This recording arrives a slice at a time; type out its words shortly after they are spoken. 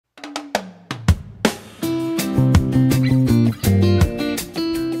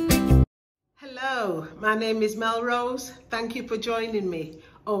my name is Melrose. Thank you for joining me.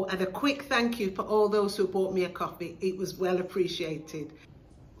 Oh, and a quick thank you for all those who bought me a coffee. It was well appreciated.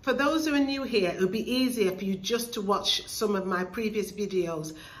 For those who are new here, it would be easier for you just to watch some of my previous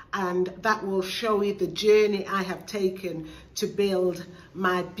videos, and that will show you the journey I have taken to build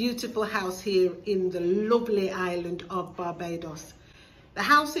my beautiful house here in the lovely island of Barbados. The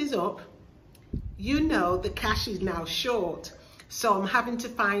house is up. You know the cash is now short, so I'm having to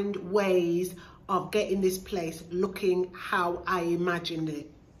find ways of getting this place looking how I imagined it.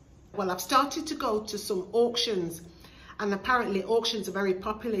 Well, I've started to go to some auctions, and apparently auctions are very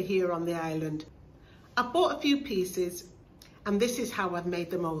popular here on the island. I bought a few pieces, and this is how I've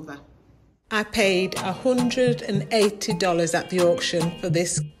made them over. I paid $180 at the auction for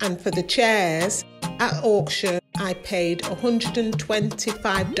this, and for the chairs at auction I paid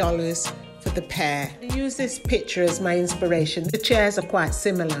 $125 for the pair. I use this picture as my inspiration. The chairs are quite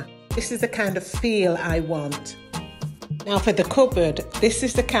similar. This is the kind of feel I want. Now for the cupboard, this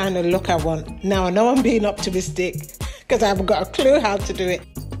is the kind of look I want. Now I know I'm being optimistic because I haven't got a clue how to do it.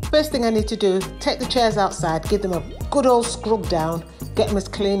 First thing I need to do, take the chairs outside, give them a good old scrub down, get them as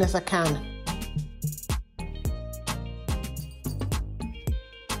clean as I can.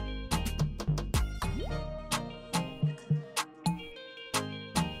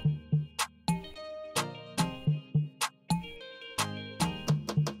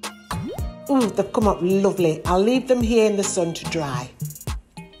 Ooh, they've come up lovely. I'll leave them here in the sun to dry.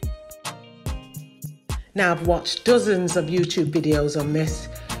 Now I've watched dozens of YouTube videos on this.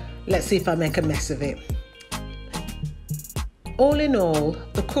 Let's see if I make a mess of it. All in all,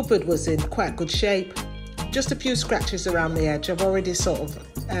 the cupboard was in quite good shape. Just a few scratches around the edge. I've already sort of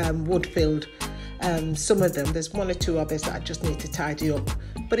wood filled some of them. There's one or two others that I just need to tidy up,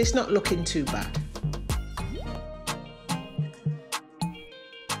 but it's not looking too bad.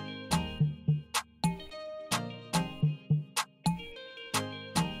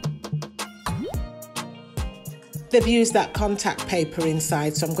 They've used that contact paper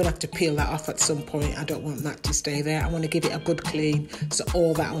inside, so I'm going to have to peel that off at some point. I don't want that to stay there. I want to give it a good clean, so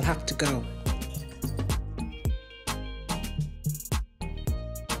all that will have to go.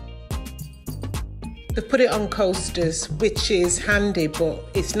 They've put it on coasters, which is handy, but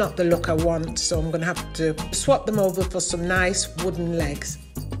it's not the look I want, so I'm going to have to swap them over for some nice wooden legs.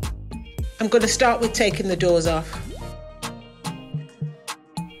 I'm going to start with taking the doors off.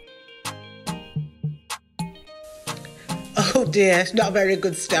 Oh dear, not a very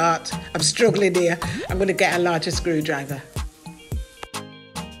good start. I'm struggling here. I'm going to get a larger screwdriver.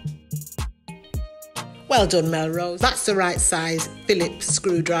 Well done, Melrose. That's the right size Phillips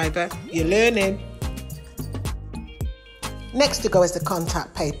screwdriver. You're learning. Next to go is the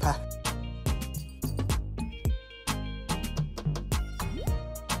contact paper.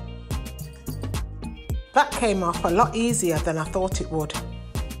 That came off a lot easier than I thought it would.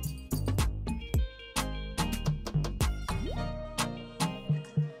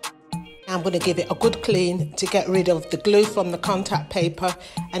 I'm going to give it a good clean to get rid of the glue from the contact paper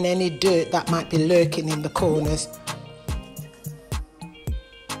and any dirt that might be lurking in the corners.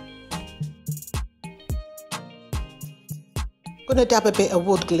 I'm going to dab a bit of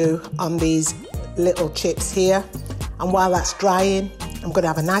wood glue on these little chips here, and while that's drying I'm going to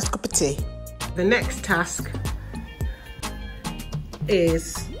have a nice cup of tea. The next task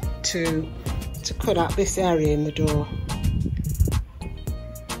is to cut out this area in the door.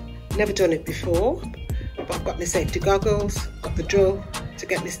 Never done it before, but I've got my safety goggles, got the drill to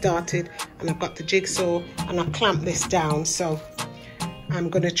get me started, and I've got the jigsaw, and I've clamped this down, so I'm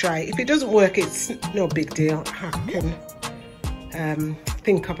going to try. If it doesn't work, it's no big deal. I can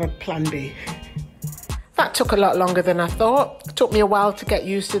think of a plan B. That took a lot longer than I thought. It took me a while to get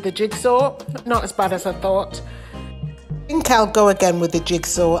used to the jigsaw. Not as bad as I thought. I think I'll go again with the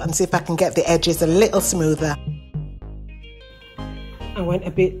jigsaw and see if I can get the edges a little smoother. I went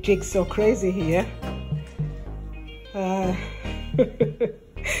a bit jigsaw crazy here.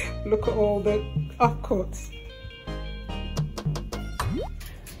 Look at all the offcuts.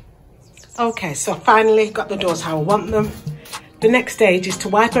 Okay, so I finally got the doors how I want them. The next stage is to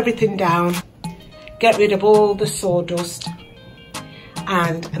wipe everything down, get rid of all the sawdust,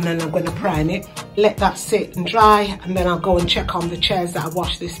 and then I'm going to prime it. Let that sit and dry, and then I'll go and check on the chairs that I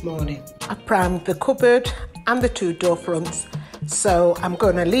washed this morning. I've primed the cupboard and the two door fronts. So I'm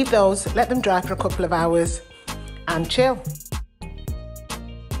going to leave those, let them dry for a couple of hours and chill.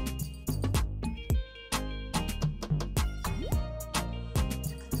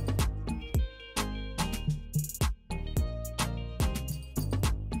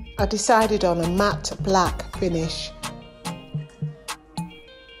 I decided on a matte black finish,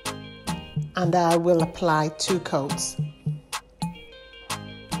 and I will apply 2 coats.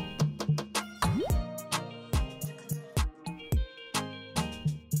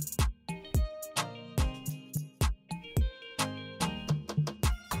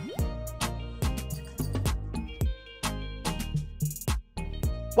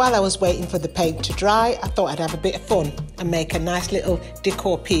 While I was waiting for the paint to dry, I thought I'd have a bit of fun and make a nice little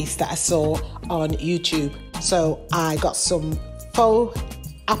decor piece that I saw on YouTube. So I got some faux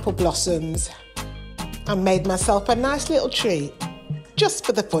apple blossoms and made myself a nice little tree, just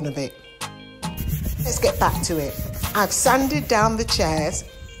for the fun of it. Let's get back to it. I've sanded down the chairs,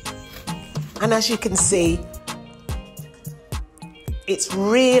 and as you can see, it's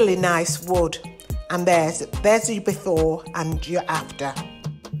really nice wood, and there's your before and your after.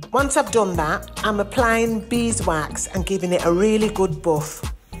 Once I've done that, I'm applying beeswax and giving it a really good buff.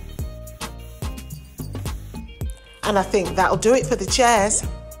 And I think that'll do it for the chairs.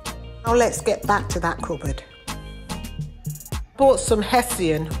 Now let's get back to that cupboard. Bought some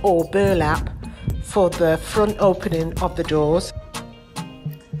hessian or burlap for the front opening of the doors.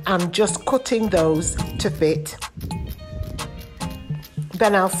 I'm just cutting those to fit.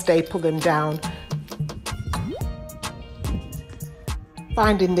 Then I'll staple them down.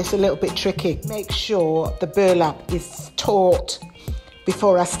 Finding this a little bit tricky. Make sure the burlap is taut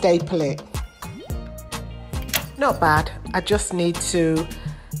before I staple it. Not bad. I just need to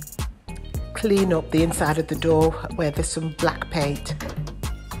clean up the inside of the door where there's some black paint.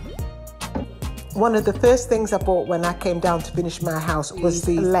 One of the first things I bought when I came down to finish my house was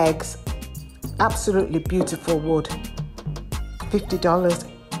these legs. Absolutely beautiful wood.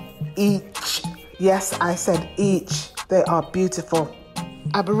 $50 each. Yes, I said each. They are beautiful.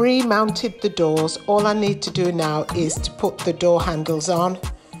 I've remounted the doors. All I need to do now is to put the door handles on,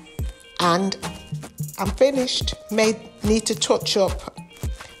 and I'm finished. Need to touch up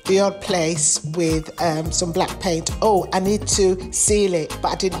the odd place with some black paint. Oh, I need to seal it,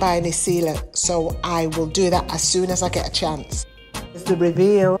 but I didn't buy any sealer, so I will do that as soon as I get a chance. Here's the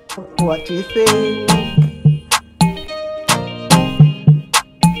reveal. What do you think?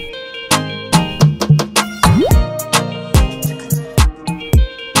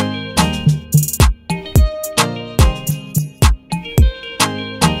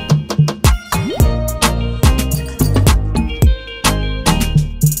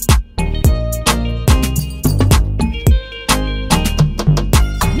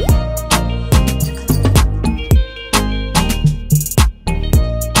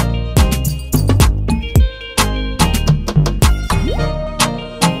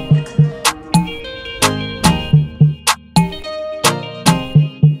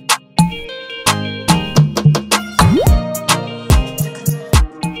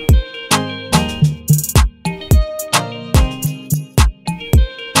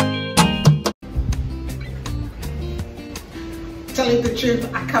 Telling the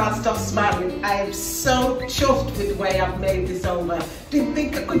truth, I can't stop smiling. I am so chuffed with the way I've made this over. Didn't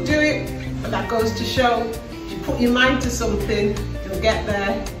think I could do it, but that goes to show, if you put your mind to something, you'll get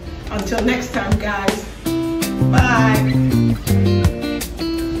there. Until next time, guys. Bye.